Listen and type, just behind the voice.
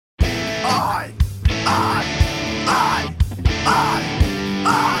I, I, I,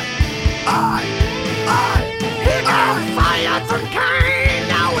 He got fired from Kane,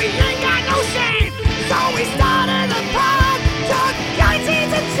 now we ain't got no shame. So we started a pod, Chuck Yates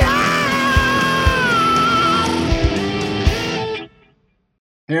needs a job.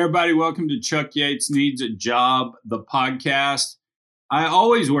 Hey everybody, welcome to Chuck Yates Needs a Job, the podcast. I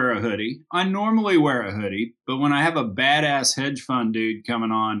always wear a hoodie. I normally wear a hoodie, but when I have a badass hedge fund dude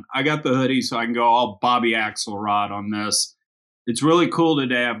coming on, I got the hoodie so I can go all Bobby Axelrod on this. It's really cool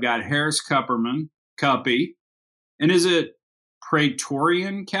today. I've got Harris Kupperman, Cuppy. And is it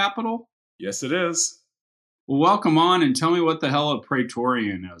Praetorian Capital? Yes, it is. Well, welcome on and tell me what the hell a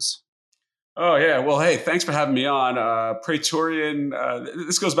Praetorian is. Oh, yeah. Well, hey, thanks for having me on. Praetorian,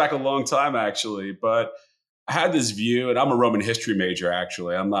 this goes back a long time, actually, but I had this view, and I'm a Roman history major,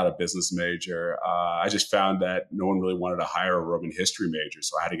 actually. I'm not a business major. I just found that no one really wanted to hire a Roman history major,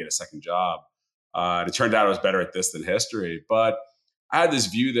 so I had to get a second job. And it turned out I was better at this than history. But I had this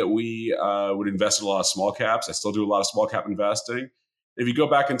view that we would invest in a lot of small caps. I still do a lot of small cap investing. If you go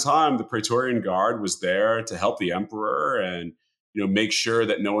back in time, the Praetorian Guard was there to help the emperor and make sure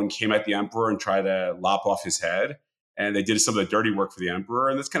that no one came at the emperor and tried to lop off his head. And they did some of the dirty work for the emperor.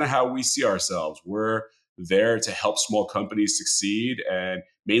 And that's kind of how we see ourselves. We're there to help small companies succeed and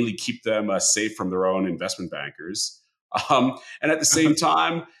mainly keep them safe from their own investment bankers. And at the same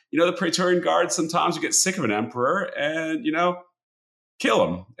time, the Praetorian Guard sometimes would get sick of an emperor and, kill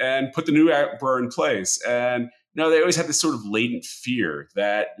him and put the new emperor in place. And, they always had this sort of latent fear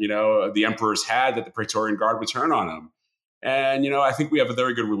that, the emperors had that the Praetorian Guard would turn on them. And, I think we have a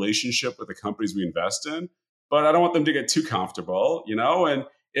very good relationship with the companies we invest in, but I don't want them to get too comfortable, and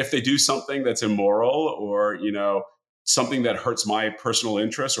if they do something that's immoral or, something that hurts my personal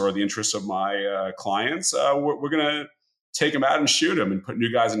interests or the interests of my clients, we're going to take them out and shoot them and put new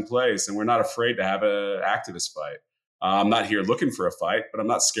guys in place. And we're not afraid to have an activist fight. I'm not here looking for a fight, but I'm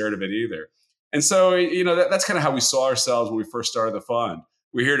not scared of it either. And so, that's kind of how we saw ourselves when we first started the fund.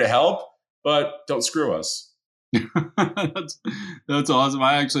 We're here to help, but don't screw us. That's awesome.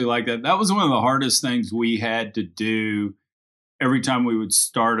 I actually like that. That was one of the hardest things we had to do every time we would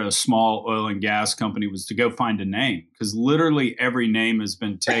start a small oil and gas company was to go find a name, because literally every name has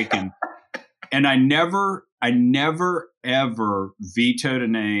been taken. And I never, ever vetoed a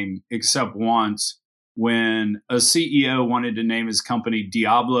name except once when a CEO wanted to name his company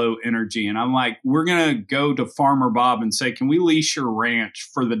Diablo Energy. And I'm like, we're going to go to Farmer Bob and say, can we lease your ranch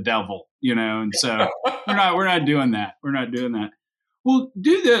for the devil? And so we're not doing that. We're not doing that. We'll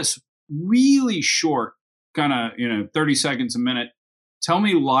do this really short, kind of, 30 seconds a minute. Tell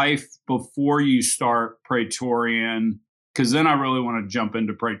me life before you start Praetorian, because then I really want to jump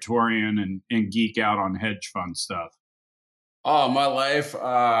into Praetorian and geek out on hedge fund stuff. Oh, my life.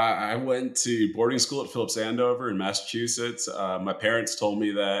 I went to boarding school at Phillips Andover in Massachusetts. My parents told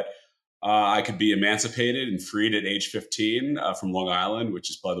me that I could be emancipated and freed at age 15 from Long Island, which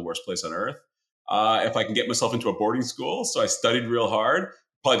is probably the worst place on earth, if I can get myself into a boarding school. So I studied real hard,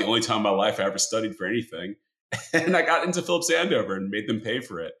 probably the only time in my life I ever studied for anything. And I got into Phillips Andover and made them pay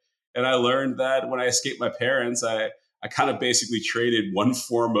for it. And I learned that when I escaped my parents, I kind of basically traded one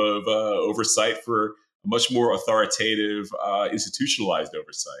form of oversight for a much more authoritative, institutionalized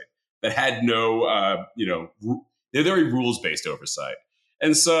oversight that had no, they're very rules-based oversight.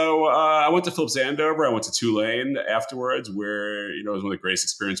 And so I went to Phillips Andover. I went to Tulane afterwards, where, it was one of the greatest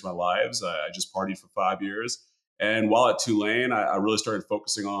experiences of my lives. I just partied for 5 years. And while at Tulane, I really started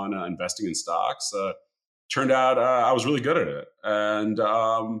focusing on investing in stocks. Turned out I was really good at it. And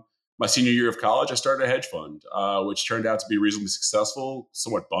my senior year of college, I started a hedge fund, which turned out to be reasonably successful,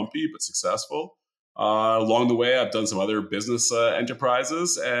 somewhat bumpy, but successful. Along the way, I've done some other business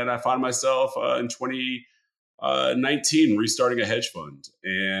enterprises, and I found myself in 2019 restarting a hedge fund.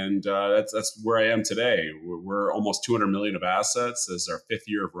 And that's where I am today. We're almost 200 million of assets. This is our 5th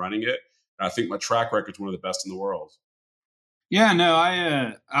year of running it. And I think my track record is one of the best in the world. Yeah, no,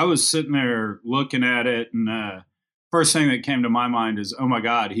 I was sitting there looking at it, and first thing that came to my mind is, oh my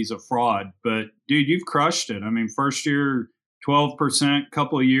God, he's a fraud. But dude, you've crushed it. I mean, first year, 12%,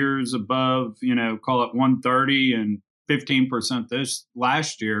 couple of years above, call it 130 and 15% this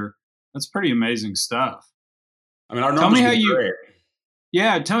last year. That's pretty amazing stuff. I mean, our numbers are great.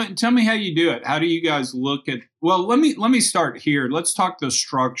 Yeah, tell me how you do it. How do you guys look at? Well, let me start here. Let's talk the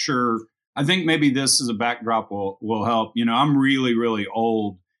structure. I think maybe this as a backdrop will help. I'm really, really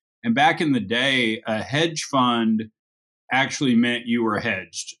old, and back in the day, a hedge fund actually meant you were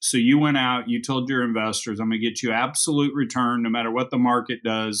hedged. So you went out, you told your investors, I'm going to get you absolute return no matter what the market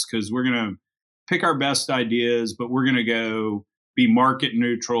does, because we're going to pick our best ideas, but we're going to go be market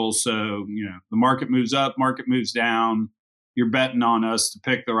neutral. So, the market moves up, market moves down. You're betting on us to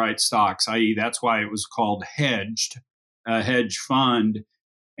pick the right stocks, i.e., that's why it was called hedged, a hedge fund.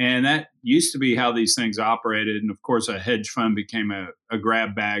 And that used to be how these things operated. And of course, a hedge fund became a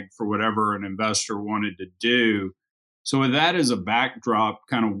grab bag for whatever an investor wanted to do. So, with that as a backdrop,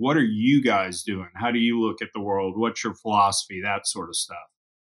 kind of what are you guys doing? How do you look at the world? What's your philosophy? That sort of stuff.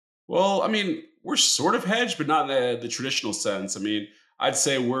 Well, I mean, we're sort of hedged, but not in the traditional sense. I mean, I'd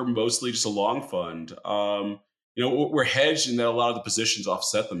say we're mostly just a long fund. We're hedged in that a lot of the positions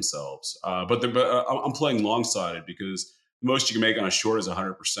offset themselves. But I'm playing long sided because the most you can make on a short is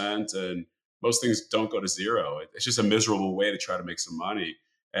 100%, and most things don't go to zero. It's just a miserable way to try to make some money.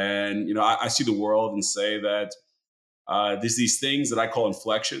 And I see the world and say that there's these things that I call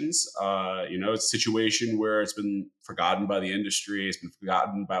inflections. It's a situation where it's been forgotten by the industry. It's been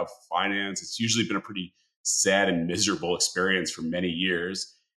forgotten about finance. It's usually been a pretty sad and miserable experience for many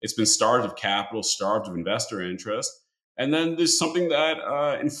years. It's been starved of capital, starved of investor interest. And then there's something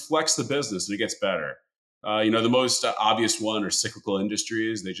that inflects the business and it gets better. The most obvious one are cyclical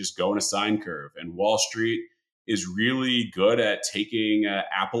industries. They just go in a sine curve. And Wall Street is really good at taking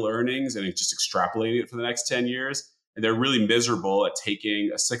Apple earnings and just extrapolating it for the next 10 years. And they're really miserable at taking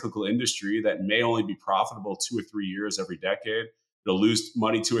a cyclical industry that may only be profitable 2 or 3 years every decade. It'll lose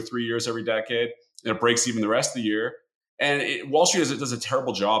money 2 or 3 years every decade, and it breaks even the rest of the year. And Wall Street does a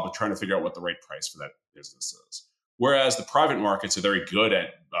terrible job of trying to figure out what the right price for that business is. Whereas the private markets are very good at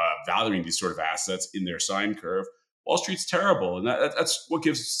valuing these sort of assets in their sine curve. Wall Street's terrible, and that's what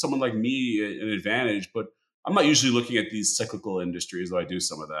gives someone like me an advantage. But I'm not usually looking at these cyclical industries, though I do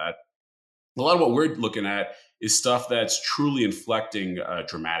some of that. A lot of what we're looking at is stuff that's truly inflecting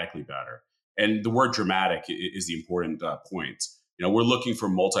dramatically better. And the word dramatic is the important point. We're looking for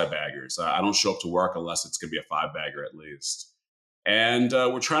multi-baggers. I don't show up to work unless it's going to be a 5-bagger at least. And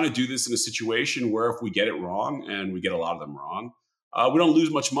we're trying to do this in a situation where if we get it wrong, and we get a lot of them wrong, we don't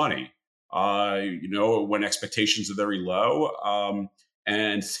lose much money. When expectations are very low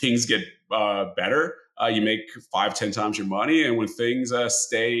and things get better, you make 5-10 times your money. And when things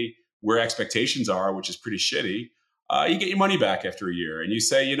stay where expectations are, which is pretty shitty, you get your money back after a year. And you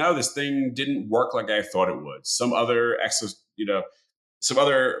say, this thing didn't work like I thought it would. Some other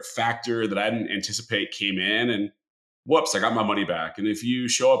factor that I didn't anticipate came in, and whoops, I got my money back. And if you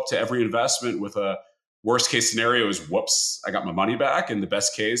show up to every investment with a worst case scenario is, whoops, I got my money back. And the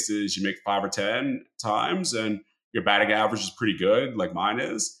best case is you make 5 or 10 times and your batting average is pretty good, like mine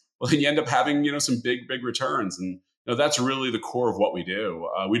is. Well, then you end up having, some big returns. And that's really the core of what we do.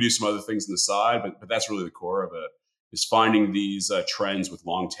 We do some other things on the side, but that's really the core of it, is finding these trends with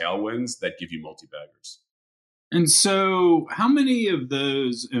long tailwinds that give you multi-baggers. And so how many of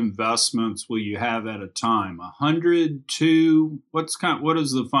those investments will you have at a time? 100, 2? What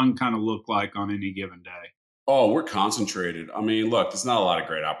does the fund kind of look like on any given day? Oh, we're concentrated. I mean, look, there's not a lot of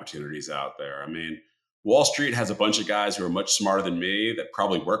great opportunities out there. I mean, Wall Street has a bunch of guys who are much smarter than me that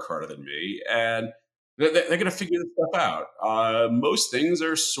probably work harder than me, and they're going to figure this stuff out. Most things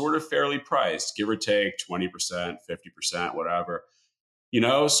are sort of fairly priced, give or take 20%, 50%, whatever.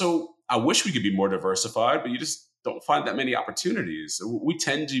 So I wish we could be more diversified, but you just don't find that many opportunities. We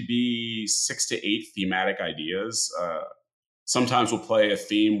tend to be 6 to 8 thematic ideas. Sometimes we'll play a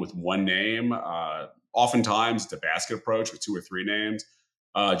theme with one name. Oftentimes it's a basket approach with 2 or 3 names.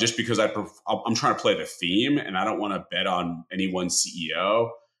 Just because I'm trying to play the theme and I don't want to bet on any one CEO.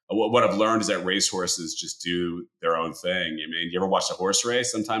 What I've learned is that racehorses just do their own thing. I mean, you ever watch a horse race?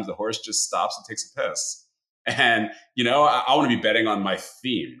 Sometimes the horse just stops and takes a piss. And, I want to be betting on my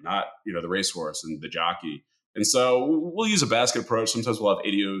theme, not, the racehorse and the jockey. And so we'll use a basket approach. Sometimes we'll have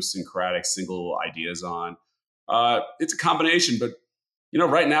idiosyncratic single ideas on. It's a combination, but,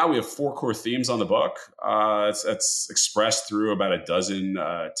 right now we have 4 core themes on the book. It's expressed through about a dozen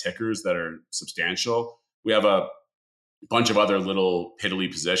tickers that are substantial. We have a bunch of other little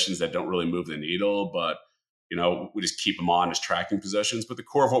piddly positions that don't really move the needle, but, we just keep them on as tracking positions. But the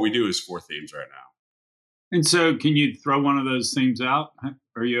core of what we do is 4 themes right now. And so can you throw one of those themes out?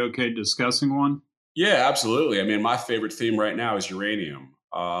 Are you okay discussing one? Yeah, absolutely. I mean, my favorite theme right now is uranium.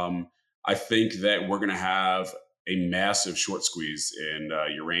 I think that we're going to have a massive short squeeze in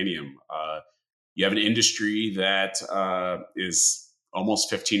uranium. You have an industry that is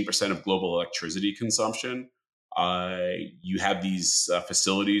almost 15% of global electricity consumption. You have these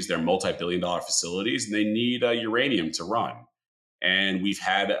facilities, they're multi-billion-dollar facilities, and they need uranium to run. And we've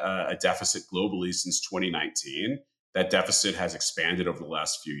had a deficit globally since 2019. That deficit has expanded over the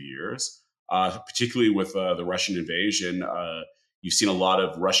last few years, particularly with the Russian invasion. You've seen a lot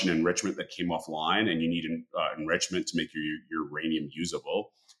of Russian enrichment that came offline, and you need enrichment to make your uranium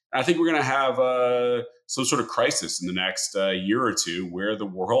usable. And I think we're going to have some sort of crisis in the next year or two where the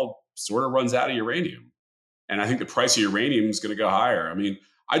world sort of runs out of uranium. And I think the price of uranium is going to go higher. I mean,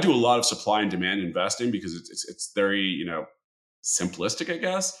 I do a lot of supply and demand investing because it's very, simplistic, I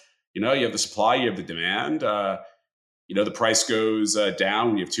guess. You have the supply, you have the demand. The price goes down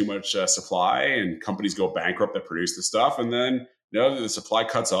when you have too much supply, and companies go bankrupt that produce the stuff. And then, the supply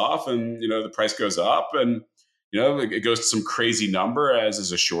cuts off, and the price goes up, and it goes to some crazy number as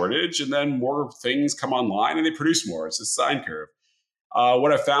is a shortage, and then more things come online and they produce more. It's a sine curve.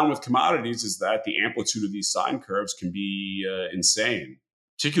 What I found with commodities is that the amplitude of these sine curves can be insane,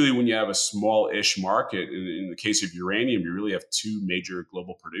 particularly when you have a small-ish market. In the case of uranium, you really have two major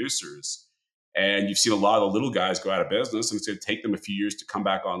global producers. And you've seen a lot of the little guys go out of business, and it's going to take them a few years to come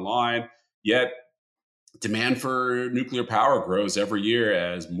back online. Yet demand for nuclear power grows every year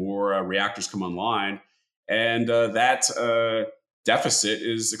as more reactors come online. And that deficit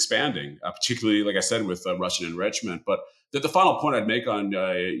is expanding, particularly, like I said, with Russian enrichment. But the final point I'd make on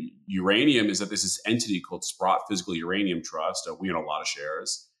uranium is that there's this entity called Sprott Physical Uranium Trust. We own a lot of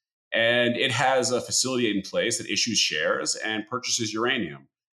shares. And it has a facility in place that issues shares and purchases uranium.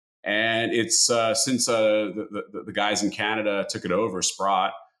 And it's since the guys in Canada took it over,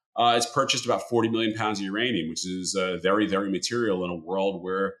 Sprott, it's purchased about 40 million pounds of uranium, which is very, very material in a world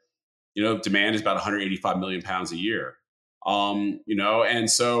where demand is about 185 million pounds a year. And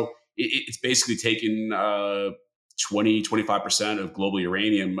so it's basically taken 25% of global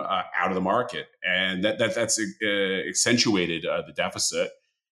uranium out of the market, and that's accentuated the deficit.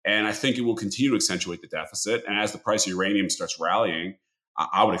 And I think it will continue to accentuate the deficit. And as the price of uranium starts rallying,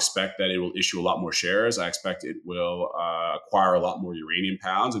 I would expect that it will issue a lot more shares. I expect it will acquire a lot more uranium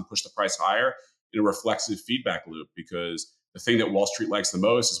pounds and push the price higher in a reflexive feedback loop, because the thing that Wall Street likes the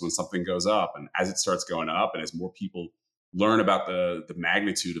most is when something goes up. And as it starts going up, and as more people learn about the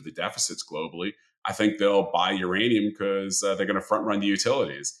magnitude of the deficits globally, I think they'll buy uranium because they're going to front run the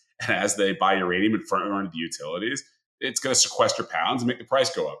utilities. And as they buy uranium and front run the utilities, it's going to sequester pounds and make the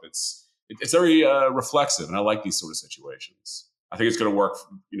price go up. It's very reflexive, and I like these sort of situations. I think it's going to work,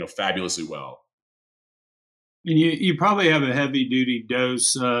 fabulously well. And you probably have a heavy duty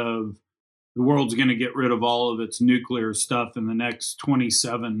dose of the world's going to get rid of all of its nuclear stuff in the next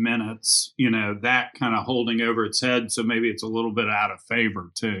 27 minutes, that kind of holding over its head. So maybe it's a little bit out of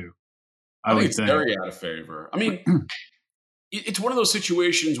favor too. I think it's very out of favor. I mean, it's one of those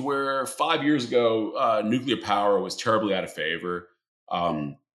situations where 5 years ago, nuclear power was terribly out of favor.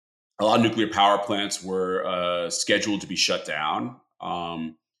 A lot of nuclear power plants were scheduled to be shut down.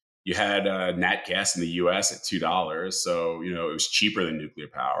 You had nat gas in the U.S. at $2, so it was cheaper than nuclear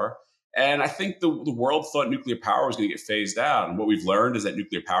power. And I think the world thought nuclear power was going to get phased out. And what we've learned is that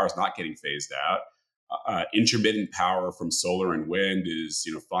nuclear power is not getting phased out. Intermittent power from solar and wind is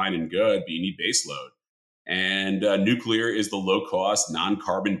fine and good, but you need baseload. And nuclear is the low-cost,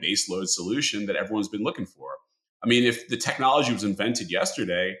 non-carbon baseload solution that everyone's been looking for. I mean, if the technology was invented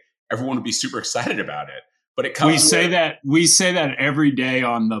yesterday, everyone would be super excited about it. But it comes. We say that every day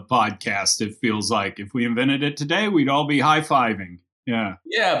on the podcast. It feels like if we invented it today, we'd all be high-fiving. Yeah.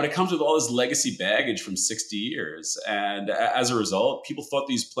 Yeah, but it comes with all this legacy baggage from 60 years. And as a result, people thought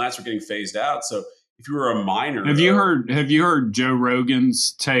these plants were getting phased out. So if you were a miner. Have you heard Joe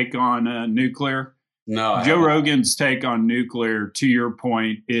Rogan's take on nuclear? No. Joe Rogan's take on nuclear, to your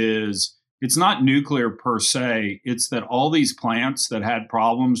point, is it's not nuclear per se. It's that all these plants that had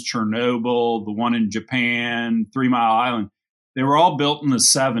problems, Chernobyl, the one in Japan, 3 Mile Island, they were all built in the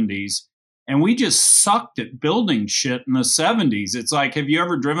 70s. And we just sucked at building shit in the 70s. It's like, have you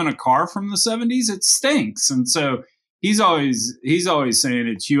ever driven a car from the 70s? It stinks. And so he's always saying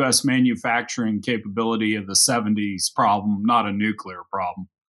it's U.S. manufacturing capability of the 70s problem, not a nuclear problem.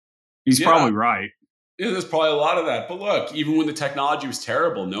 He's probably right. Yeah, there's probably a lot of that. But look, even when the technology was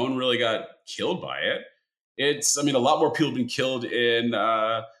terrible, no one really got killed by it. A lot more people have been killed in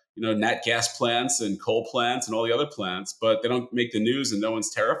nat gas plants and coal plants and all the other plants, but they don't make the news and no one's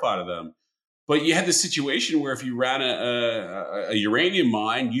terrified of them. But you had this situation where if you ran a uranium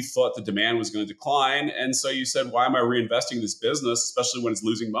mine, you thought the demand was going to decline. And so you said, why am I reinvesting in this business, especially when it's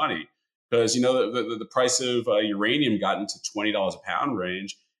losing money? Because, the price of uranium got into $20 a pound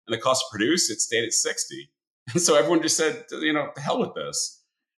range, and the cost to produce it stayed at 60. And so everyone just said, the hell with this.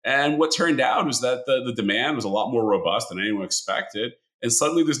 And what turned out was that the demand was a lot more robust than anyone expected. And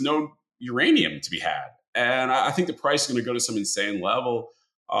suddenly there's no uranium to be had. And I think the price is going to go to some insane level.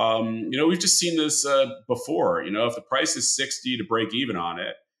 We've just seen this before. If the price is 60 to break even on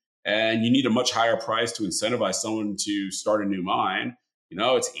it, and you need a much higher price to incentivize someone to start a new mine.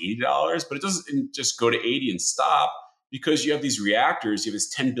 It's $80, but it doesn't just go to 80 and stop, because you have these reactors, you have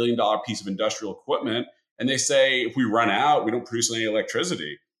this $10 billion piece of industrial equipment, and they say, if we run out, we don't produce any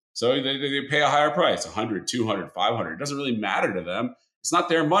electricity. So they pay a higher price, 100, 200, 500. It doesn't really matter to them. It's not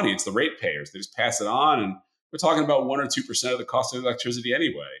their money. It's the ratepayers. They just pass it on. And we're talking about 1 or 2% of the cost of electricity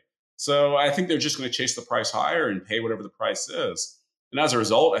anyway. So I think they're just going to chase the price higher and pay whatever the price is. And as a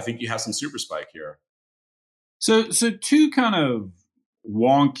result, I think you have some super spike here. So two kind of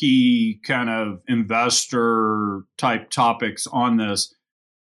wonky kind of investor type topics on this.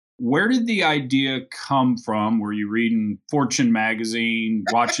 Where did the idea come from? Were you reading Fortune magazine,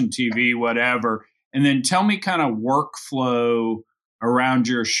 watching TV, whatever? And then tell me kind of workflow around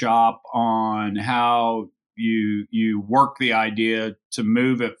your shop on how you work the idea to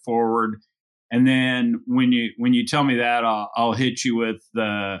move it forward. And then when you tell me that, I'll hit you with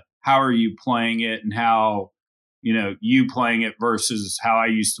the how are you playing it and how you playing it versus how I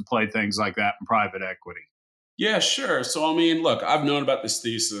used to play things like that in private equity. Yeah, sure. So, look, I've known about this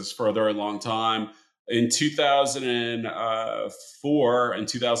thesis for a very long time. In 2004 and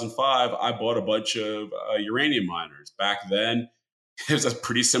 2005, I bought a bunch of uranium miners. Back then, it was a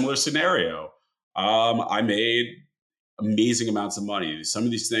pretty similar scenario. I made amazing amounts of money. Some of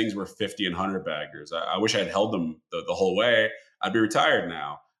these things were 50 and 100 baggers. I wish I had held them the whole way. I'd be retired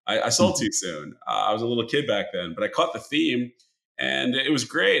now. I sold too soon. I was a little kid back then, but I caught the theme. And it was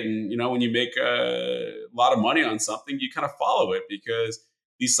great. And, when you make a lot of money on something, you kind of follow it because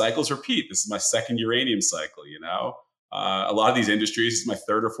these cycles repeat. This is my second uranium cycle, A lot of these industries, is my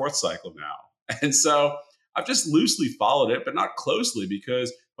third or fourth cycle now. And so I've just loosely followed it, but not closely,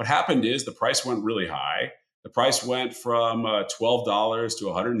 because what happened is the price went really high. The price went from $12 to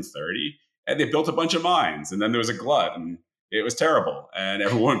 $130, and they built a bunch of mines. And then there was a glut, and it was terrible. And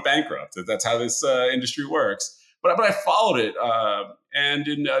everyone went bankrupt. That's how this industry works. But I followed it. And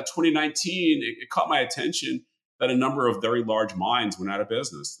in 2019, it caught my attention that a number of very large mines went out of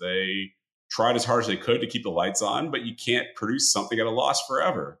business. They tried as hard as they could to keep the lights on, but you can't produce something at a loss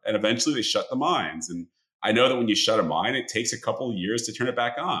forever. And eventually they shut the mines. And I know that when you shut a mine, it takes a couple of years to turn it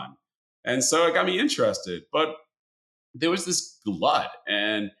back on. And so it got me interested. But there was this glut,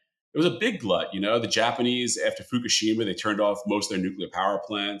 and it was a big glut. The Japanese, after Fukushima, they turned off most of their nuclear power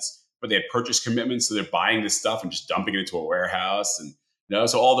plants. But they had purchase commitments, so they're buying this stuff and just dumping it into a warehouse. And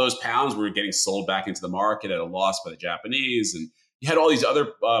so all those pounds were getting sold back into the market at a loss by the Japanese. And you had all these other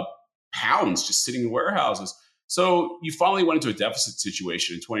pounds just sitting in warehouses. So you finally went into a deficit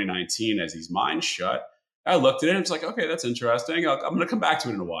situation in 2019 as these mines shut. I looked at it and it's like, okay, that's interesting. I'm going to come back to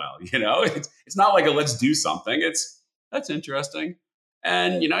it in a while. It's not like a let's do something. That's interesting.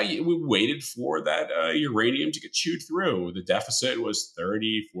 And, we waited for that uranium to get chewed through. The deficit was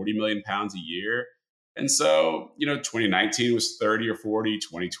 30, 40 million pounds a year. And so, 2019 was 30 or 40,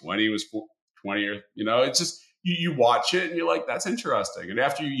 2020 was 20 or, it's just, you watch it and you're like, that's interesting. And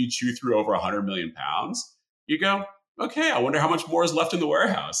after you chew through over 100 million pounds, you go, okay, I wonder how much more is left in the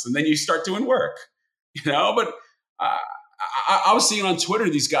warehouse. And then you start doing work, but I was seeing on Twitter,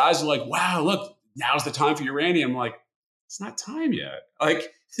 these guys are like, wow, look, now's the time for uranium. I'm like, it's not time yet.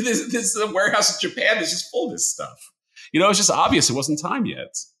 Like this warehouse in Japan that's just full of this stuff. It's just obvious it wasn't time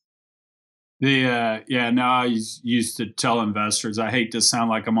yet. I used to tell investors, I hate to sound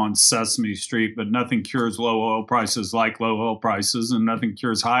like I'm on Sesame Street, but nothing cures low oil prices like low oil prices, and nothing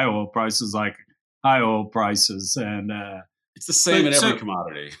cures high oil prices like high oil prices. And it's the same in every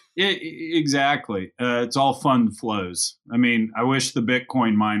commodity. Exactly. It's all fund flows. I wish the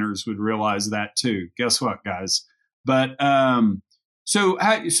Bitcoin miners would realize that too. Guess what, guys? But so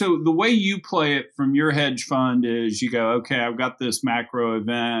the way you play it from your hedge fund is you go, okay, I've got this macro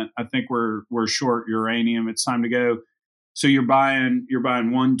event. I think we're short uranium. It's time to go. So you're buying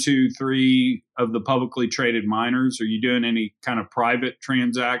 1, 2, 3 of the publicly traded miners. Are you doing any kind of private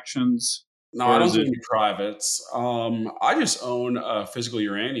transactions? No, I don't do any privates. I just own physical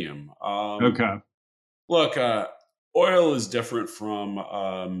uranium. Okay. Look, oil is different from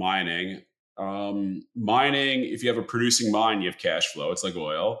mining. Mining, if you have a producing mine, you have cash flow. It's like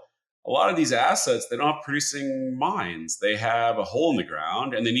oil. A lot of these assets, they don't have producing mines. They have a hole in the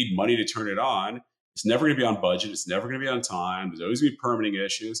ground and they need money to turn it on. It's never going to be on budget. It's never going to be on time. There's always going to be permitting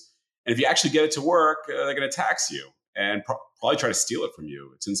issues. And if you actually get it to work, they're going to tax you and probably try to steal it from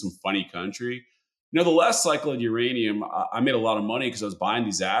you. It's in some funny country. The last cycle of uranium, I made a lot of money because I was buying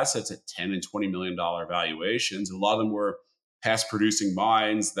these assets at $10 and $20 million valuations. And a lot of them were past producing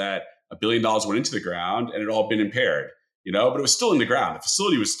mines that $1 billion went into the ground and it had all been impaired, but it was still in the ground. The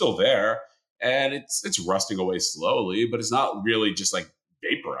facility was still there and it's rusting away slowly, but it's not really just like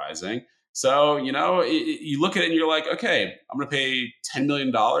vaporized. rising. So, you look at it and you're like, okay, I'm going to pay $10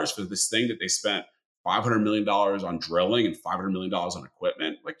 million for this thing that they spent $500 million on drilling and $500 million on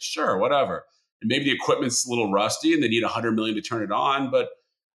equipment. Like, sure, whatever. And maybe the equipment's a little rusty and they need $100 million to turn it on, but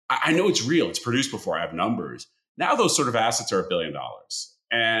I know it's real. It's produced before. I have numbers. Now those sort of assets are $1 billion.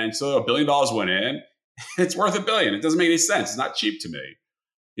 And so $1 billion went in. It's worth $1 billion. It doesn't make any sense. It's not cheap to me,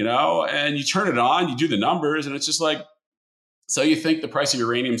 and you turn it on, you do the numbers, and it's just like, so you think the price of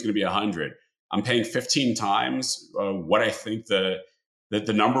uranium is going to be 100. I'm paying 15 times what I think the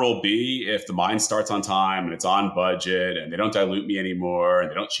number will be if the mine starts on time and it's on budget and they don't dilute me anymore and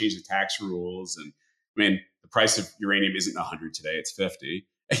they don't change the tax rules. And I mean, the price of uranium isn't 100 today, it's 50.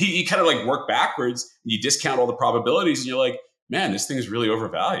 And you kind of like work backwards, and you discount all the probabilities, and you're like, man, this thing is really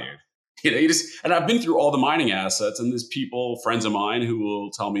overvalued. And I've been through all the mining assets, and there's people, friends of mine, who will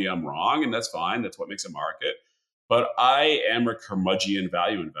tell me I'm wrong, and that's fine. That's what makes a market. But I am a curmudgeon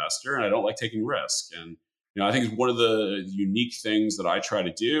value investor, and I don't like taking risk. And I think one of the unique things that I try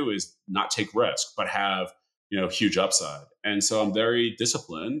to do is not take risk, but have huge upside. And so I'm very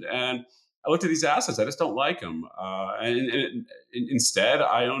disciplined. And I looked at these assets, I just don't like them. And instead,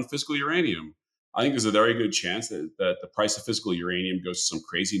 I own physical uranium. I think there's a very good chance that the price of physical uranium goes to some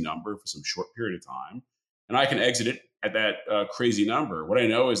crazy number for some short period of time, and I can exit it at that crazy number. What I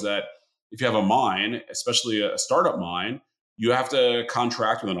know is that if you have a mine, especially a startup mine, you have to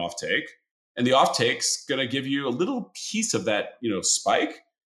contract with an offtake, and the offtake's going to give you a little piece of that, spike,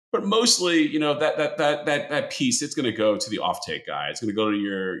 but mostly, that piece, it's going to go to the offtake guy. It's going to go to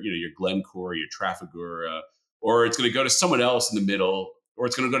your Glencore, your Trafigura, or it's going to go to someone else in the middle, or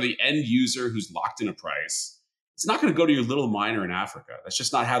it's going to go to the end user who's locked in a price. It's not going to go to your little miner in Africa. That's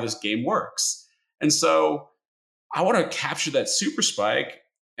just not how this game works. And so I want to capture that super spike,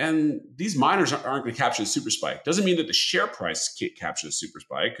 and these miners aren't going to capture the super spike. Doesn't mean that the share price can't capture the super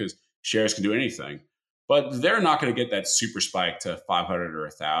spike, because shares can do anything. But they're not going to get that super spike to 500 or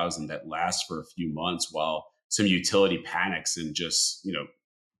 1,000 that lasts for a few months while some utility panics and just,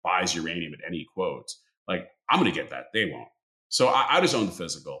 buys uranium at any quote. Like, I'm going to get that. They won't. So I just own the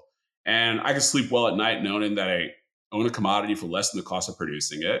physical, and I can sleep well at night knowing that I own a commodity for less than the cost of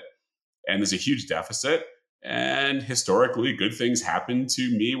producing it. And there's a huge deficit. And historically, good things happen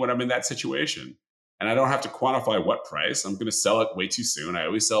to me when I'm in that situation. And I don't have to quantify what price. I'm going to sell it way too soon. I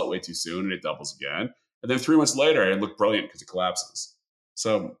always sell it way too soon, and it doubles again. And then 3 months later, I look brilliant because it collapses.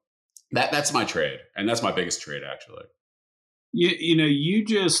 So that's my trade. And that's my biggest trade, actually. You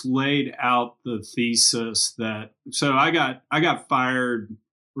just laid out the thesis that, so I got fired.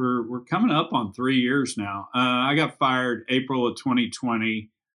 We're coming up on 3 years now. I got fired April of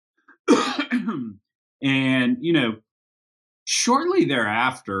 2020. And, shortly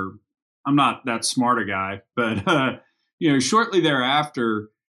thereafter, I'm not that smart a guy, but, shortly thereafter,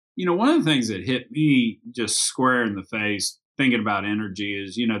 one of the things that hit me just square in the face thinking about energy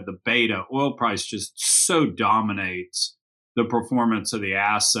is, the beta oil price just so dominates the performance of the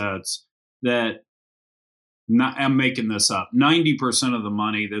assets that I'm making this up. 90% of the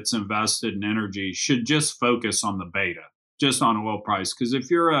money that's invested in energy should just focus on the beta, just on oil price. Because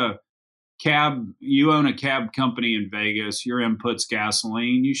if you're you own a cab company in Vegas, your input's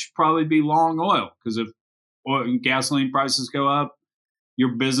gasoline, you should probably be long oil, because if oil and gasoline prices go up,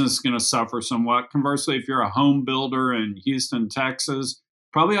 your business is going to suffer somewhat. Conversely, if you're a home builder in Houston, Texas,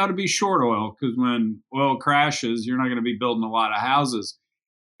 probably ought to be short oil, because when oil crashes, you're not going to be building a lot of houses.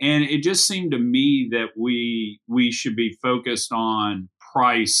 And it just seemed to me that we should be focused on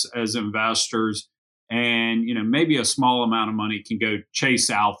price as investors, and maybe a small amount of money can go chase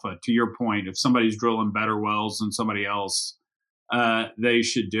alpha. To your point, if somebody's drilling better wells than somebody else, they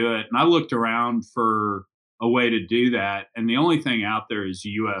should do it. And I looked around for a way to do that, and the only thing out there is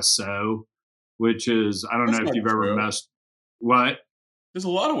USO, which is, I don't know if you've ever messed. What? There's a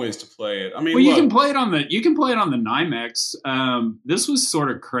lot of ways to play it. I mean, well, you can play it on the NYMEX. This was sort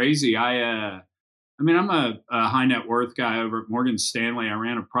of crazy. I'm a high net worth guy over at Morgan Stanley. I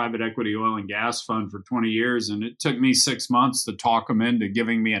ran a private equity oil and gas fund for 20 years, and it took me 6 months to talk them into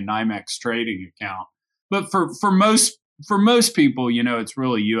giving me a NYMEX trading account. But for most people, it's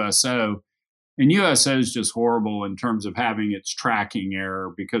really USO, and USO is just horrible in terms of having its tracking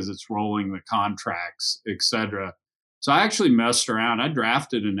error because it's rolling the contracts, et cetera. So I actually messed around. I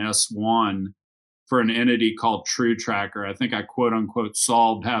drafted an S1 for an entity called True Tracker. I think I quote unquote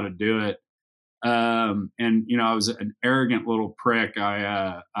solved how to do it. And I was an arrogant little prick.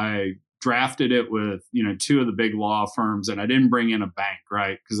 I drafted it with, 2 of the big law firms, and I didn't bring in a bank,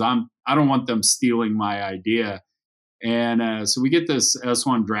 right? Because I don't want them stealing my idea. And so we get this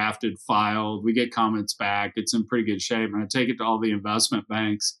S1 drafted, filed. We get comments back. It's in pretty good shape. And I take it to all the investment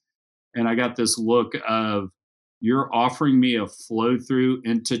banks. and I got this look of, you're offering me a flow through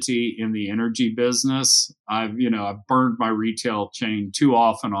entity in the energy business. I've burned my retail chain too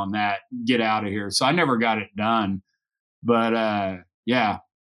often on that. Get out of here. So I never got it done. But yeah.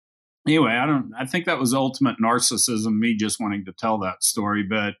 Anyway, I think that was ultimate narcissism, me just wanting to tell that story.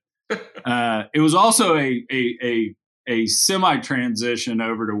 But it was also a semi transition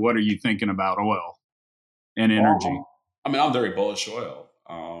over to, what are you thinking about oil and energy? I mean, I'm very bullish oil.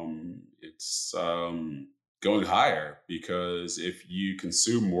 It's going higher because if you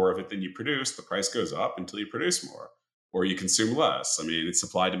consume more of it than you produce, the price goes up until you produce more, or you consume less. I mean, it's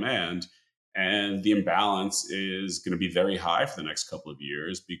supply demand, and the imbalance is going to be very high for the next couple of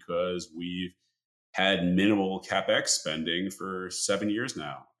years because we've had minimal capex spending for 7 years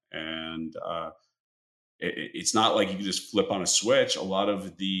now, and it's not like you can just flip on a switch. A lot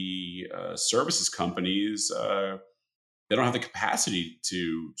of the services companies, they don't have the capacity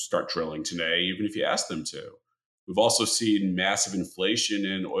to start drilling today, even if you ask them to. We've also seen massive inflation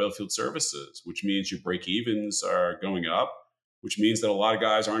in oil field services, which means your break evens are going up, which means that a lot of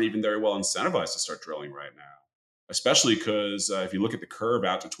guys aren't even very well incentivized to start drilling right now, especially because if you look at the curve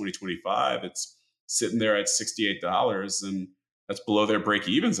out to 2025, it's sitting there at $68, and that's below their break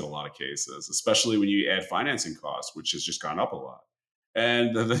evens in a lot of cases, especially when you add financing costs, which has just gone up a lot.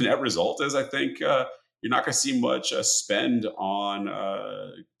 And the net result is, I think, you're not going to see much spend on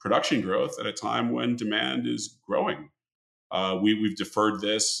production growth at a time when demand is growing. We've deferred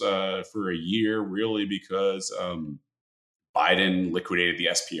this for a year, really, because Biden liquidated the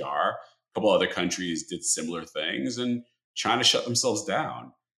SPR. A couple other countries did similar things, and China shut themselves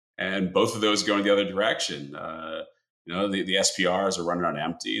down. And both of those go in the other direction. The SPRs are running on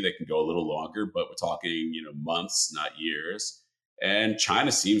empty. They can go a little longer, but we're talking, months, not years. And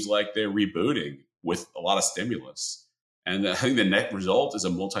China seems like they're rebooting with a lot of stimulus. And I think the net result is a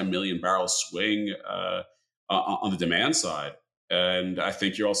multi-million barrel swing on the demand side. And I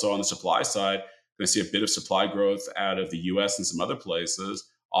think you're also on the supply side going to see a bit of supply growth out of the US and some other places,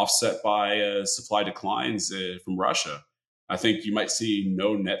 offset by supply declines from Russia. I think you might see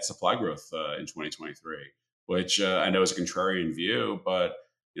no net supply growth in 2023, which I know is a contrarian view, but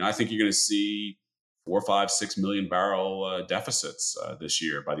I think you're going to see 4, 5, 6 million barrel deficits this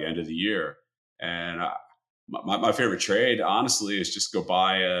year by the end of the year. And my favorite trade, honestly, is just go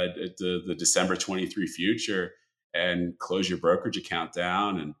buy the December 23 future and close your brokerage account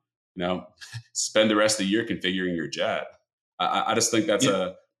down and spend the rest of the year configuring your jet. I just think that's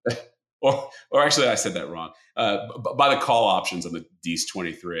or actually I said that wrong. Buy the call options on the DEES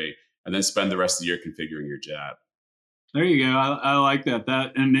 23 and then spend the rest of the year configuring your jet. There you go. I like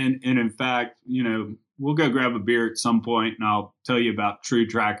that. And in fact, we'll go grab a beer at some point and I'll tell you about True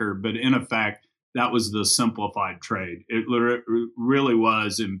Tracker. But in effect, that was the simplified trade. It really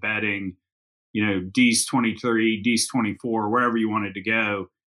was embedding, DEES 23, DEES 24, wherever you wanted to go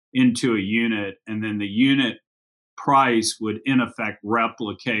into a unit. And then the unit price would in effect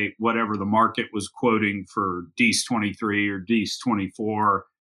replicate whatever the market was quoting for DEES 23 or DEES 24.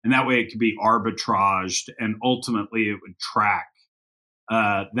 And that way it could be arbitraged and ultimately it would track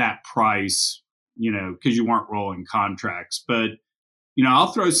that price, because you weren't rolling contracts. But,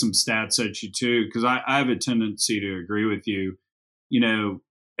 I'll throw some stats at you too, because I have a tendency to agree with you,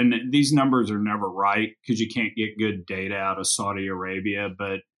 and these numbers are never right because you can't get good data out of Saudi Arabia,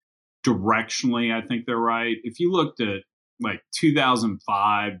 but directionally, I think they're right. If you looked at like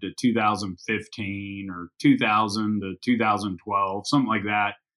 2005 to 2015 or 2000 to 2012, something like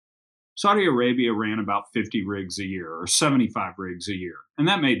that, Saudi Arabia ran about 50 rigs a year or 75 rigs a year. And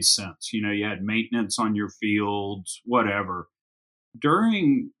that made sense. You had maintenance on your fields, whatever.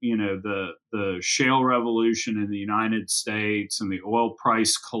 During, the shale revolution in the United States and the oil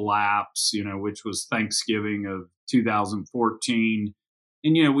price collapse, which was Thanksgiving of 2014,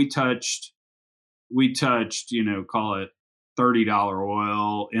 and, we touched, call it $30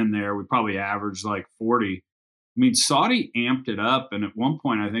 oil in there. We probably averaged like 40. I mean, Saudi amped it up, and at one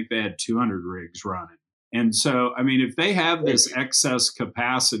point, I think they had 200 rigs running. And so, I mean, if they have this excess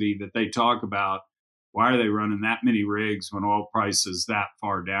capacity that they talk about, why are they running that many rigs when oil price is that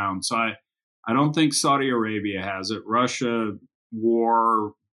far down? So I don't think Saudi Arabia has it. Russia,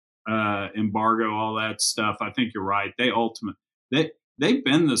 war, embargo, all that stuff. I think you're right. They've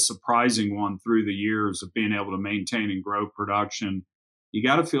been the surprising one through the years of being able to maintain and grow production. You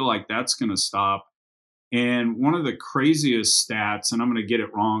got to feel like that's going to stop. And one of the craziest stats, and I'm going to get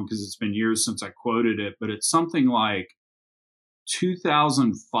it wrong because it's been years since I quoted it, but it's something like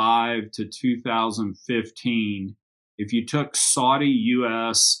 2005 to 2015. If you took Saudi,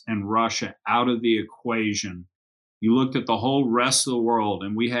 US, and Russia out of the equation, you looked at the whole rest of the world,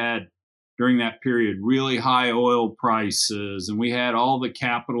 and we had during that period, really high oil prices, and we had all the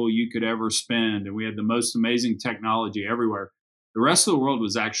capital you could ever spend, and we had the most amazing technology everywhere. The rest of the world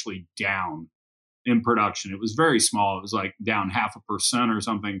was actually down in production. It was very small. It was like down 0.5% or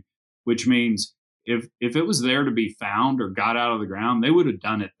something, which means if it was there to be found or got out of the ground, they would have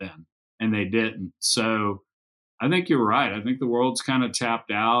done it then, and they didn't. So I think you're right. I think the world's kind of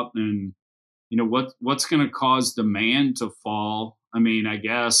tapped out, and what's going to cause demand to fall? I mean, I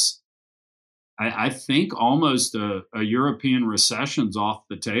guess I think almost a European recession's off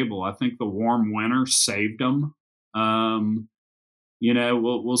the table. I think the warm winter saved them.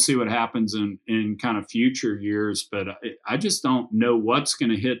 We'll see what happens in kind of future years, but I just don't know what's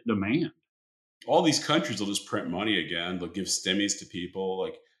going to hit demand. All these countries will just print money again. They'll give stimmies to people.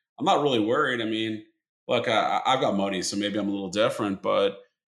 Like, I'm not really worried. I mean, look, I've got money, so maybe I'm a little different, but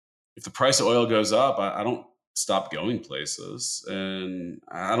if the price of oil goes up, I don't stop going places. And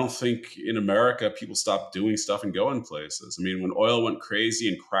I don't think in America people stop doing stuff and going places. I mean, when oil went crazy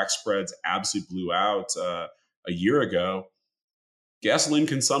and crack spreads absolutely blew out a year ago, gasoline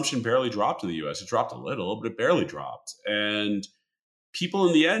consumption barely dropped in the US. It dropped a little, but it barely dropped. And people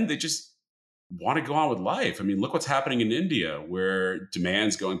in the end, they just want to go on with life. I mean, look what's happening in India where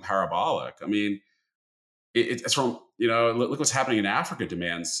demand's going parabolic. I mean, it's from, look what's happening in Africa,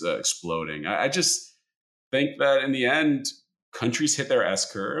 demand's exploding. I just think that in the end, countries hit their S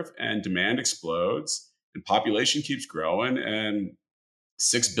curve and demand explodes and population keeps growing, and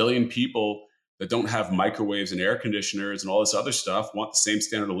 6 billion people that don't have microwaves and air conditioners and all this other stuff want the same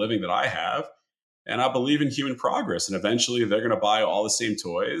standard of living that I have. And I believe in human progress. And eventually they're going to buy all the same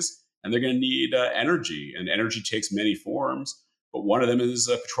toys, and they're going to need energy. And energy takes many forms, but one of them is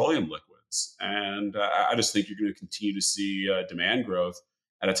petroleum liquids. And I just think you're going to continue to see demand growth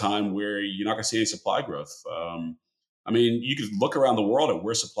at a time where you're not going to see any supply growth. I mean, you could look around the world at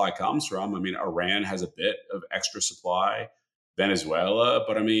where supply comes from. I mean, Iran has a bit of extra supply, Venezuela,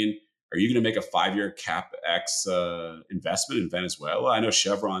 but I mean, are you going to make a 5-year CapEx investment in Venezuela? I know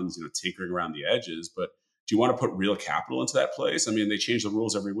Chevron's tinkering around the edges, but do you want to put real capital into that place? I mean, they change the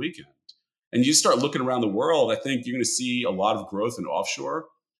rules every weekend. And you start looking around the world, I think you're going to see a lot of growth in offshore.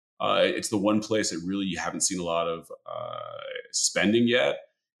 It's the one place that really you haven't seen a lot of spending yet,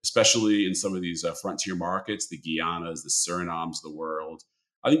 especially in some of these frontier markets, the Guyanas, the Surinams of the world.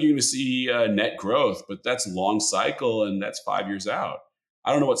 I think you're going to see net growth, but that's long cycle and that's 5 years out.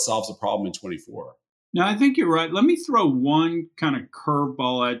 I don't know what solves the problem in 24. No, I think you're right. Let me throw one kind of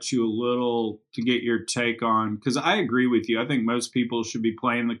curveball at you a little to get your take on, because I agree with you. I think most people should be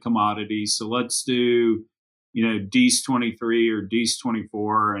playing the commodities. So let's do, DEES 23 or DEES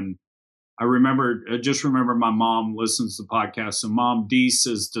 24. And I just remember my mom listens to the podcast. So Mom, DEES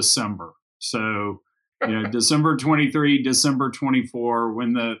is December. So, December 23, December 24,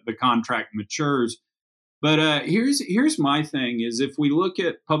 when the contract matures. But here's my thing is, if we look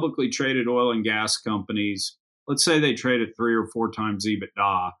at publicly traded oil and gas companies, let's say they trade at 3 or 4 times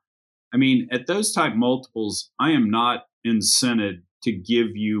EBITDA. I mean, at those type multiples, I am not incented to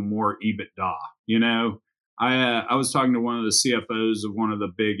give you more EBITDA. I was talking to one of the CFOs of one of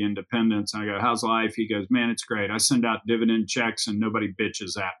the big independents, and I go, "How's life?" He goes, "Man, it's great. I send out dividend checks and nobody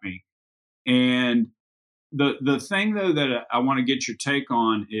bitches at me." And the thing, though, that I want to get your take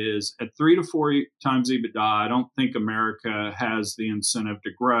on is at 3 to 4 times EBITDA, I don't think America has the incentive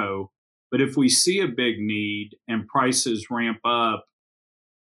to grow. But if we see a big need and prices ramp up,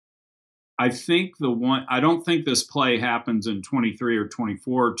 I don't think this play happens in 23 or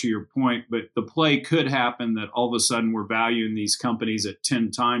 24, to your point, but the play could happen that all of a sudden we're valuing these companies at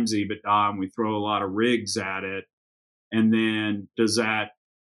 10 times EBITDA and we throw a lot of rigs at it. And then does that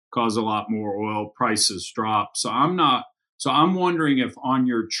cause a lot more oil prices drop? So I'm wondering if on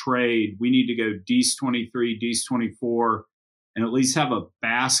your trade, we need to go DEES 23, DEES 24, and at least have a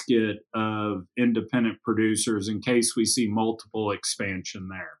basket of independent producers in case we see multiple expansion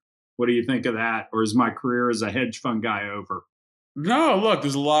there. What do you think of that? Or is my career as a hedge fund guy over? No, look,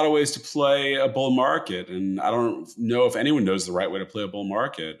 there's a lot of ways to play a bull market. And I don't know if anyone knows the right way to play a bull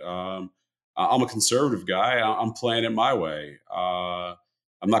market. I'm a conservative guy. I'm playing it my way.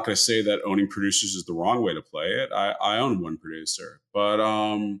 I'm not going to say that owning producers is the wrong way to play it. I own one producer. But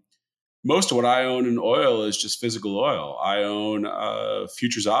most of what I own in oil is just physical oil. I own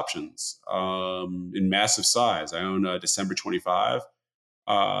futures options in massive size. I own December 25.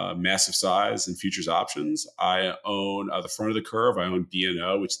 Massive size and futures options. I own the front of the curve. I own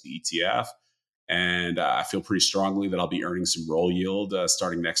BNO, which is the ETF. And I feel pretty strongly that I'll be earning some roll yield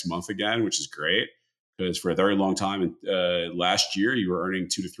starting next month again, which is great. Because for a very long time last year, you were earning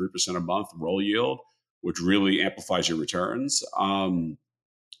 2 to 3% a month roll yield, which really amplifies your returns.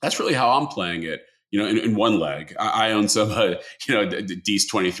 That's really how I'm playing it. In one leg, I own some, Dees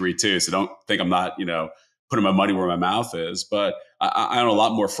 23 too. So don't think I'm not, putting my money where my mouth is. But I own a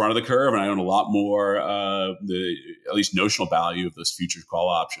lot more front of the curve, and I own a lot more the at least notional value of those futures call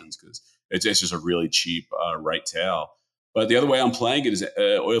options because it's just a really cheap right tail. But the other way I'm playing it is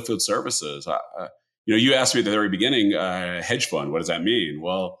oilfield services. You asked me at the very beginning, hedge fund. What does that mean?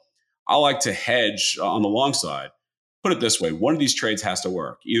 Well, I like to hedge on the long side. Put it this way, one of these trades has to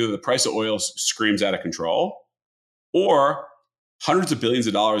work. Either the price of oil screams out of control, or hundreds of billions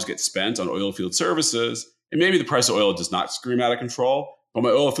of dollars get spent on oil field services, and maybe the price of oil does not scream out of control, but my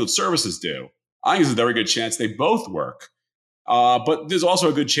oil field services do. I think there's a very good chance they both work. But there's also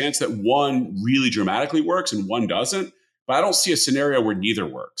a good chance that one really dramatically works and one doesn't. But I don't see a scenario where neither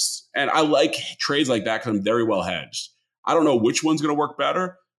works. And I like trades like that because I'm very well hedged. I don't know which one's going to work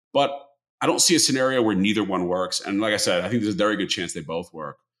better, but I don't see a scenario where neither one works. And like I said, I think there's a very good chance they both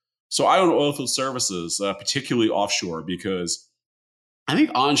work. So I own oilfield services, particularly offshore, because I think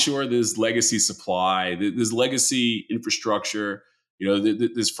onshore there's legacy supply, there's legacy infrastructure.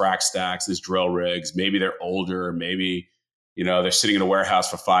 There's frac stacks, there's drill rigs. Maybe they're older, maybe they're sitting in a warehouse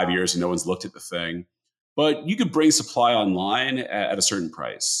for 5 years and no one's looked at the thing. But you could bring supply online at a certain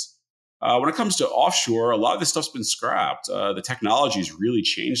price. When it comes to offshore, a lot of this stuff's been scrapped. The technology's really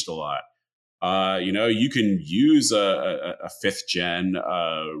changed a lot. You can use a fifth gen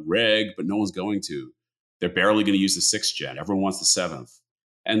rig, but no one's going to. They're barely going to use the sixth gen. Everyone wants the seventh.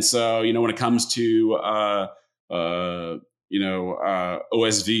 And so, when it comes to OSVs,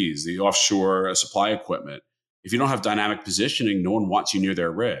 the offshore supply equipment, if you don't have dynamic positioning, no one wants you near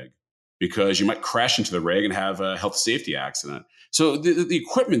their rig because you might crash into the rig and have a health safety accident. So the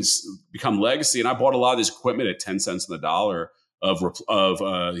equipment's become legacy, and I bought a lot of this equipment at 10 cents on the dollar of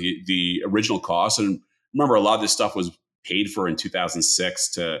the original cost. And remember, a lot of this stuff was paid for in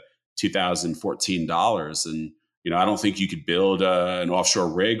 2006 to 2014 dollars. And I don't think you could build an offshore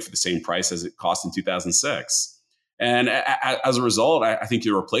rig for the same price as it cost in 2006. And as a result, I think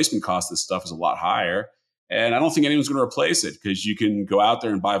the replacement cost of this stuff is a lot higher. And I don't think anyone's going to replace it because you can go out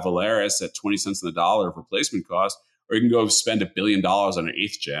there and buy Valaris at 20 cents on the dollar of replacement cost, or you can go spend $1 billion on an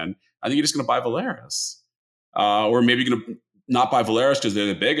eighth gen. I think you're just going to buy Valaris. Or maybe you're going to not buy Valaris because they're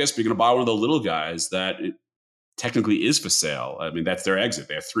the biggest, but you're going to buy one of the little guys that technically is for sale. I mean, that's their exit.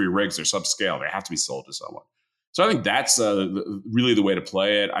 They have 3 rigs. They're subscale. They have to be sold to someone. So I think that's really the way to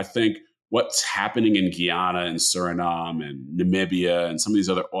play it. I think what's happening in Guyana and Suriname and Namibia and some of these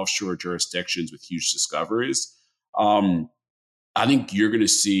other offshore jurisdictions with huge discoveries, I think you're going to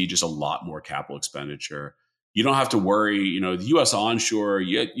see just a lot more capital expenditure. You don't have to worry. The U.S. onshore,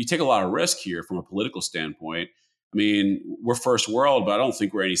 you take a lot of risk here from a political standpoint. I mean, we're first world, but I don't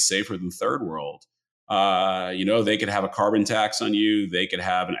think we're any safer than third world. They could have a carbon tax on you. They could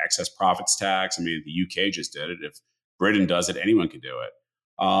have an excess profits tax. I mean, the UK just did it. If Britain does it, anyone can do it.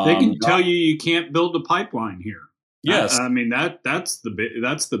 They can tell you can't build a pipeline here. Yes. I mean, that's the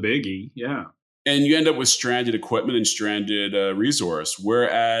biggie. Yeah. And you end up with stranded equipment and stranded resource.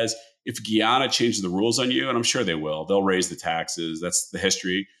 Whereas if Guyana changes the rules on you, and I'm sure they will, they'll raise the taxes. That's the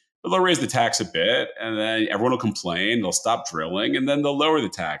history. But they'll raise the tax a bit, and then everyone will complain. They'll stop drilling, and then they'll lower the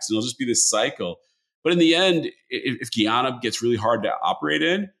tax. And it'll just be this cycle. But in the end, if Guyana gets really hard to operate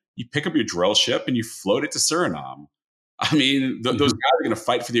in, you pick up your drill ship and you float it to Suriname. I mean, those guys are going to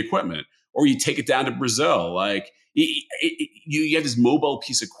fight for the equipment. Or you take it down to Brazil. Like you have this mobile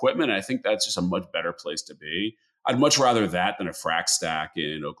piece of equipment. And I think that's just a much better place to be. I'd much rather that than a frac stack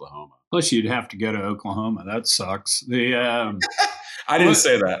in Oklahoma. Plus, you'd have to go to Oklahoma. That sucks. I didn't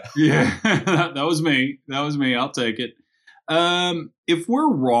say that. Yeah, that was me. I'll take it. If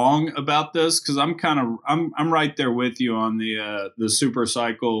we're wrong about this, because I'm right there with you on the super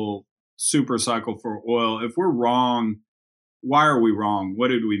cycle for oil. If we're wrong, why are we wrong? What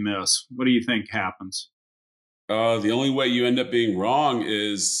did we miss? What do you think happens? The only way you end up being wrong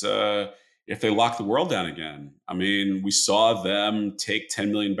is if they lock the world down again. I mean, we saw them take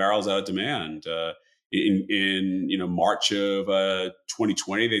 10 million barrels out of demand. In March of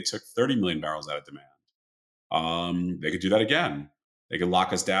 2020, they took 30 million barrels out of demand. They could do that again. They could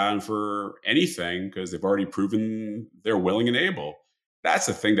lock us down for anything because they've already proven they're willing and able. That's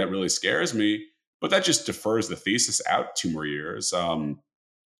the thing that really scares me. But that just defers the thesis out 2 more years.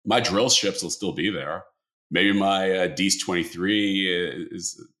 My drill ships will still be there. Maybe my Dees 23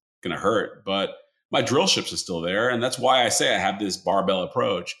 is going to hurt, but my drill ships are still there. And that's why I say I have this barbell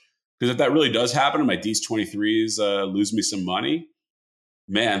approach. Because if that really does happen and my Dees 23s lose me some money,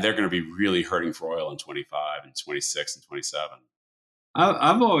 man, they're going to be really hurting for oil in 25 and 26 and 27.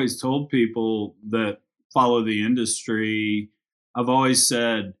 I've always told people that follow the industry I've always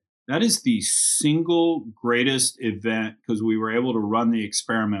said that is the single greatest event because we were able to run the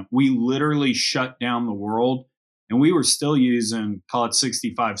experiment. We literally shut down the world and we were still using, call it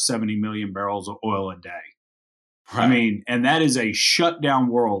 65, 70 million barrels of oil a day. Right. I mean, and that is a shutdown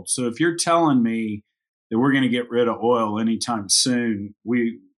world. So if you're telling me that we're going to get rid of oil anytime soon,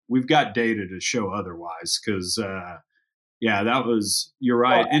 we've got data to show otherwise. Because you're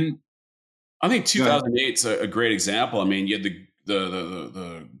right. Well, and I think 2008 is a great example. I mean, you had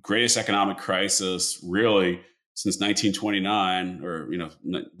the greatest economic crisis really since 1929, or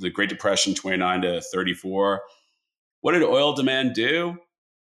the Great Depression, 29 to 34. What did oil demand do?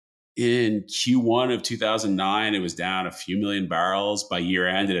 In Q1 of 2009, it was down a few million barrels. By year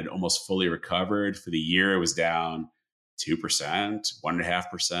end, it had almost fully recovered. For the year, it was down 2%,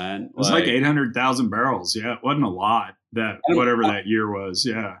 1.5%. It was like 800,000 barrels. Yeah, it wasn't a lot, whatever that year was.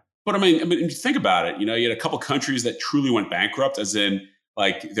 Yeah. But I mean, think about it. You had a couple countries that truly went bankrupt, as in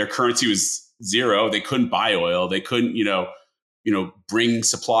like their currency was zero. They couldn't buy oil. They couldn't, bring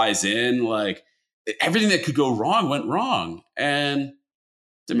supplies in. Like everything that could go wrong went wrong, and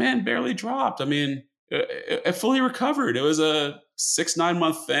demand barely dropped. I mean, it fully recovered. It was a 6-9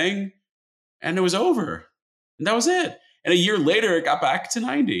 month thing, and it was over, and that was it. And a year later, it got back to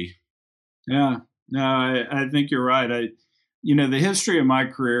 90. Yeah, no, I think you're right. The history of my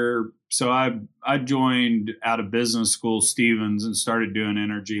career. So I joined out of business school, Stevens, and started doing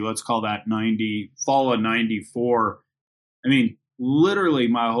energy. Let's call that fall of 94. I mean, literally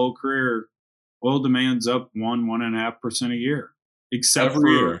my whole career, oil demand's up 1.5% a year, except Every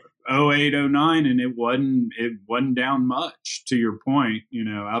for year. 08, 09, and it wasn't down much. To your point,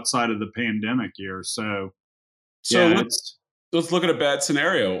 outside of the pandemic year. So yeah, let's look at a bad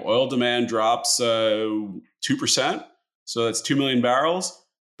scenario. Oil demand drops 2%. So that's 2 million barrels,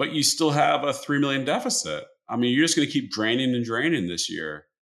 but you still have a 3 million deficit. I mean, you're just going to keep draining and draining this year.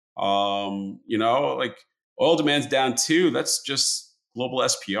 Like oil demand's down 2. That's just global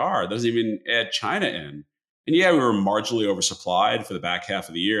SPR. That doesn't even add China in. And yeah, we were marginally oversupplied for the back half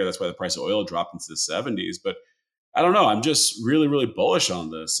of the year. That's why the price of oil dropped into the 70s. But I don't know. I'm just really, really bullish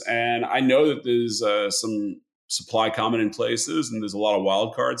on this. And I know that there's some supply comment in places and there's a lot of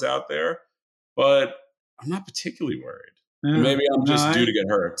wild cards out there, but I'm not particularly worried. Maybe I'm just due to get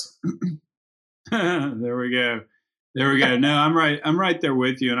hurt. There we go. No, I'm right. I'm right there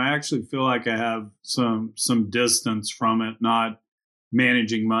with you. And I actually feel like I have some distance from it, not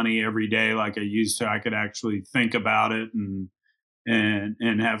managing money every day like I used to. I could actually think about it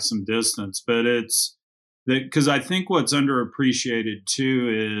and have some distance. But it's because I think what's underappreciated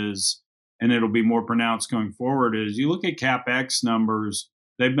too is, and it'll be more pronounced going forward, is you look at CapEx numbers,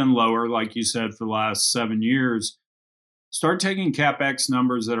 they've been lower, like you said, for the last 7 years. Start taking CapEx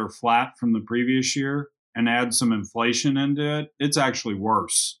numbers that are flat from the previous year and add some inflation into it. It's actually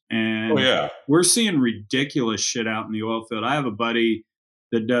worse. And we're seeing ridiculous shit out in the oil field. I have a buddy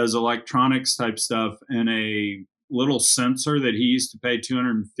that does electronics type stuff, and a little sensor that he used to pay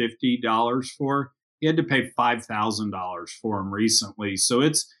 $250 for, he had to pay $5,000 for him recently. So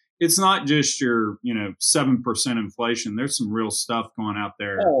it's not just your 7% inflation. There's some real stuff going on out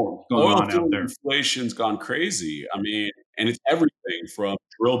there. Inflation's gone crazy. I mean, and it's everything from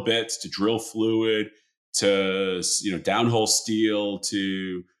drill bits to drill fluid to downhole steel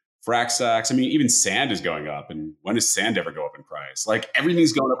to frac sacks. I mean, even sand is going up. And when does sand ever go up in price? Like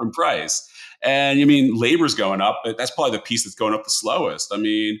everything's going up in price. And I mean, labor's going up, but that's probably the piece that's going up the slowest. I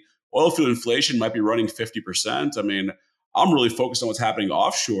mean, oil field inflation might be running 50%. I mean, I'm really focused on what's happening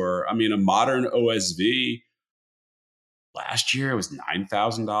offshore. I mean, a modern OSV last year it was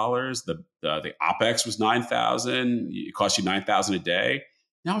 $9,000. The OpEx was $9,000. It cost you $9,000 a day.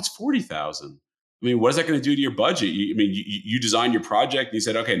 Now it's $40,000. I mean, what is that going to do to your budget? You designed your project and you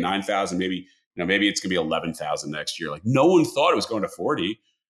said, okay, $9,000. Maybe it's going to be $11,000 next year. Like no one thought it was going to 40.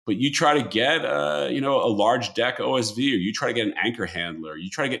 But you try to get a large deck OSV, or you try to get an anchor handler, you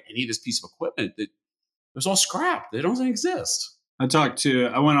try to get any of this piece of equipment that. It was all scrapped. They don't exist. I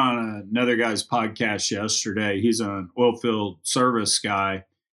went on another guy's podcast yesterday. He's an oil field service guy.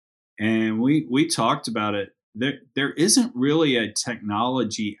 And we talked about it. There isn't really a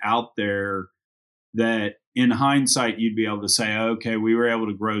technology out there that in hindsight, you'd be able to say, okay, we were able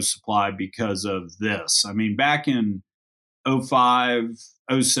to grow supply because of this. I mean, back in 05,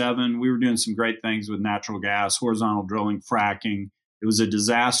 07, we were doing some great things with natural gas, horizontal drilling, fracking. It was a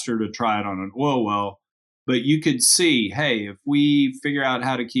disaster to try it on an oil well. But you could see, hey, if we figure out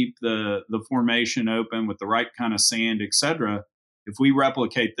how to keep the formation open with the right kind of sand, et cetera, if we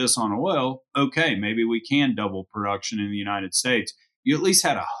replicate this on oil, okay, maybe we can double production in the United States. You at least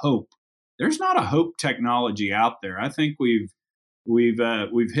had a hope. There's not a hope technology out there. I think we've we've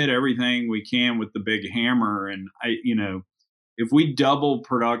hit everything we can with the big hammer. And if we double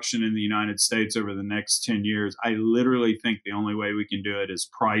production in the United States over the next 10 years, I literally think the only way we can do it is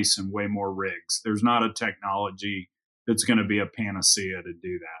price and way more rigs. There's not a technology that's going to be a panacea to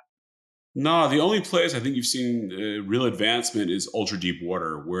do that. No, the only place I think you've seen real advancement is ultra deep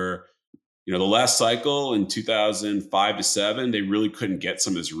water, where the last cycle in 2005 to 7, they really couldn't get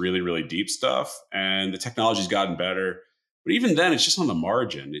some of this really, really deep stuff, and the technology's gotten better. But even then, it's just on the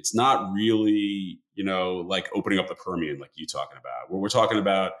margin. It's not really, like opening up the Permian, like you talking about, where we're talking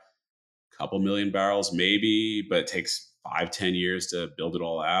about a couple million barrels, maybe, but it takes 5-10 years to build it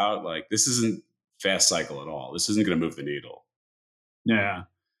all out. Like, this isn't fast cycle at all. This isn't going to move the needle. Yeah.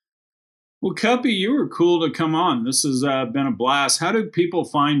 Well, Cuppy, you were cool to come on. This has been a blast. How do people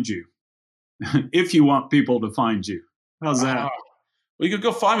find you? If you want people to find you. How's that? Well, you could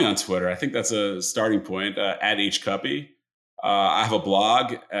go find me on Twitter. I think that's a starting point, at HCuppy. I have a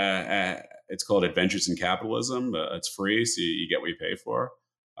blog. It's called Adventures in Capitalism. It's free, so you get what you pay for.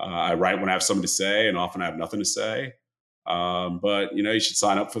 I write when I have something to say, and often I have nothing to say. But you should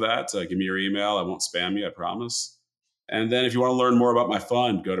sign up for that. Give me your email. I won't spam you, I promise. And then if you want to learn more about my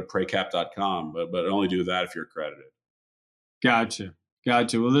fund, go to preycap.com. But only do that if you're accredited. Gotcha.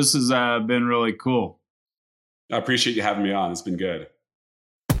 Well, this has been really cool. I appreciate you having me on. It's been good.